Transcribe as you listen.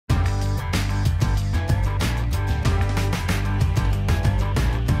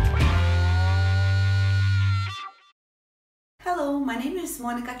my name is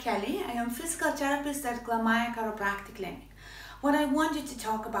Monica Kelly. I am physical therapist at Glamaya Chiropractic Clinic. What I wanted to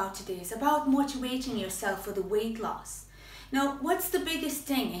talk about today is about motivating yourself for the weight loss. Now, what's the biggest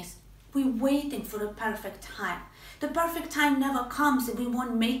thing is we're waiting for the perfect time. The perfect time never comes if we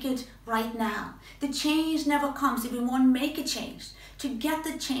won't make it right now. The change never comes if we won't make a change. To get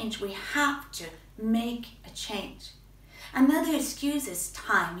the change, we have to make a change. Another excuse is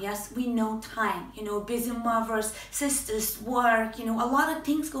time. Yes, we know time. Busy mothers, sisters, work, a lot of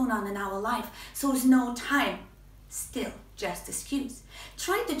things going on in our life. So it's no time. Still, just excuse.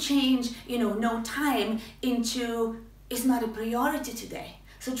 Try to change, no time into it's not a priority today.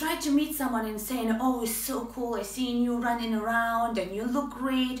 So try to meet someone and saying, oh, it's so cool. I seen you running around and you look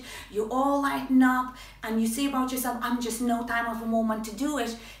great. You all lighten up and you say about yourself, I'm just no time of a moment to do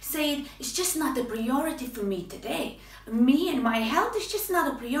it. Say it's just not a priority for me today. Me and my health is just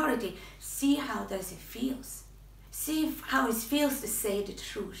not a priority. See how does it feels. See how it feels to say the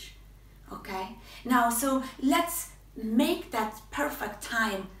truth. Okay? Now, so let's make that perfect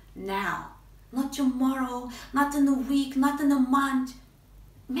time now. Not tomorrow, not in a week, not in a month.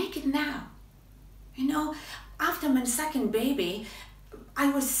 Make it now. After my second baby,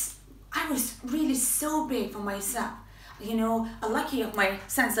 I was really so big for myself. Lucky of my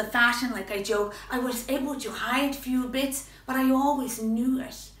sense of fashion, like I joke, I was able to hide a few bits, but I always knew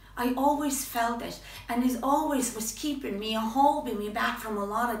it. I always felt it, and it always was keeping me and holding me back from a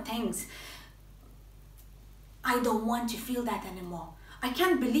lot of things. I don't want to feel that anymore. I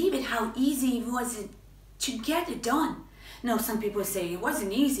can't believe it how easy it was to get it done. Now, some people say it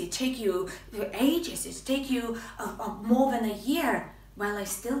wasn't easy. It take you ages. It take you more than a year. Well, I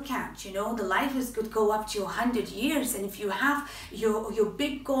still can't. The life could go up to 100 years. And if you have your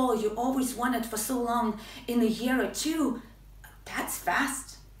big goal, you always wanted for so long in a year or two, that's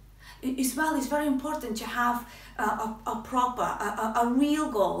fast. As well, it's very important to have a proper, a real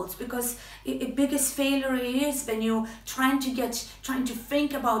goals, because biggest failure is when you're trying to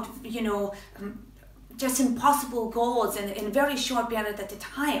think about, just impossible goals in a very short period at a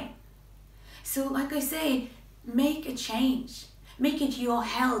time. So like I say, make a change. Make it your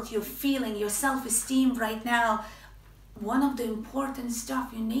health, your feeling, your self-esteem right now one of the important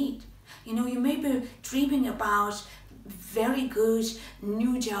stuff you need. You may be dreaming about very good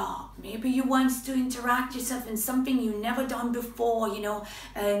new job. Maybe you want to interact yourself in something you never done before,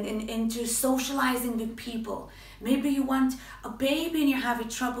 and into socializing with people. Maybe you want a baby and you're having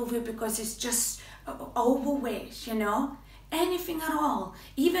trouble with because it's just overweight, anything at all.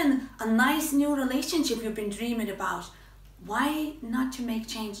 Even a nice new relationship you've been dreaming about. Why not to make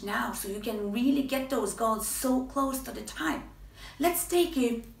change now so you can really get those goals so close to the time? Let's take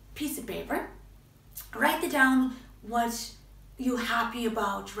a piece of paper, write it down what you're happy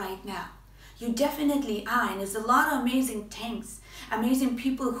about right now. You definitely are, and there's a lot of amazing things, amazing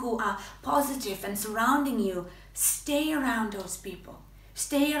people who are positive and surrounding you. Stay around those people.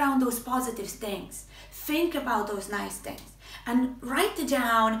 Stay around those positive things. Think about those nice things. And write it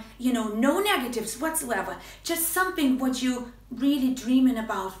down, no negatives whatsoever. Just something what you really dreaming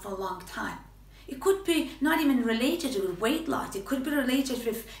about for a long time. It could be not even related to weight loss. It could be related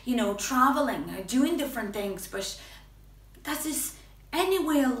with, traveling, doing different things. But that is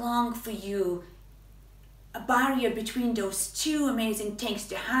anywhere along for you, a barrier between those two amazing things,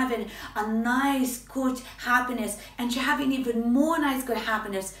 to having a nice, good happiness and to having even more nice, good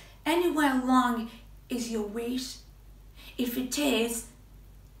happiness. Anywhere along is your weight. If it is,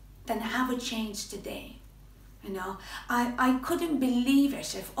 then have a change today. I couldn't believe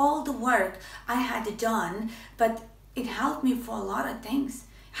it, if all the work I had done, but it helped me for a lot of things.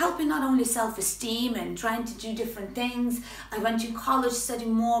 Helping not only self-esteem and trying to do different things. I went to college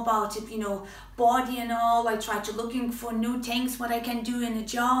studying more about it, body and all. I tried to looking for new things, what I can do in a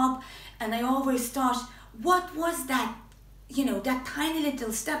job. And I always thought, what was that? That tiny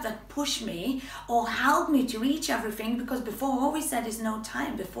little step that pushed me or helped me to reach everything. Because before I always said there's no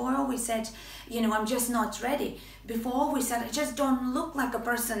time. Before I always said, I'm just not ready. Before I always said I just don't look like a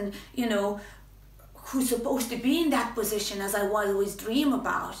person, who's supposed to be in that position as I always dream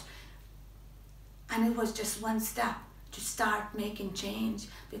about. And it was just one step to start making change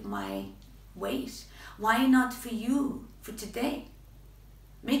with my weight. Why not for you, for today?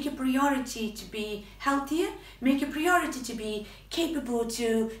 Make a priority to be healthier. Make a priority to be capable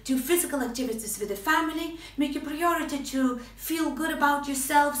to do physical activities with the family. Make a priority to feel good about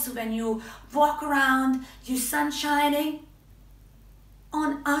yourself, so when you walk around, you're sun shining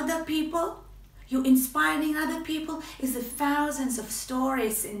on other people. You're inspiring other people. Is the thousands of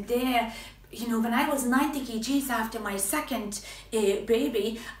stories in there. When I was 90 kgs after my second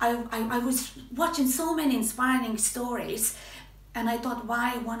baby, I was watching so many inspiring stories. And I thought,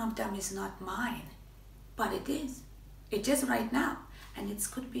 why one of them is not mine? But it is. It is right now. And it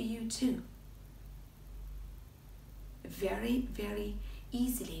could be you too. Very, very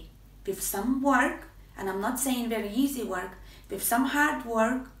easily. With some work, and I'm not saying very easy work, with some hard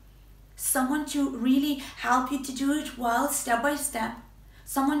work, someone to really help you to do it well, step by step,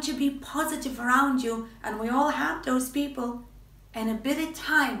 someone to be positive around you, and we all have those people, and a bit of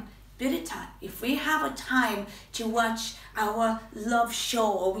time. If we have a time to watch our love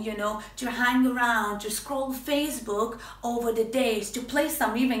show, to hang around, to scroll Facebook over the days, to play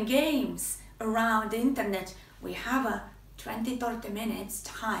some even games around the internet, we have a 20-30 minutes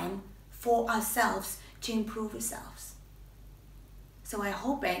time for ourselves to improve ourselves. So I'm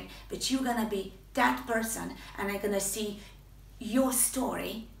hoping that you're gonna be that person, and I'm gonna see your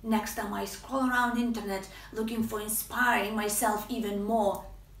story next time I scroll around the internet looking for inspiring myself even more.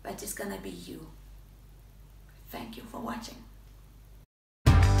 But it's gonna be you. Thank you for watching.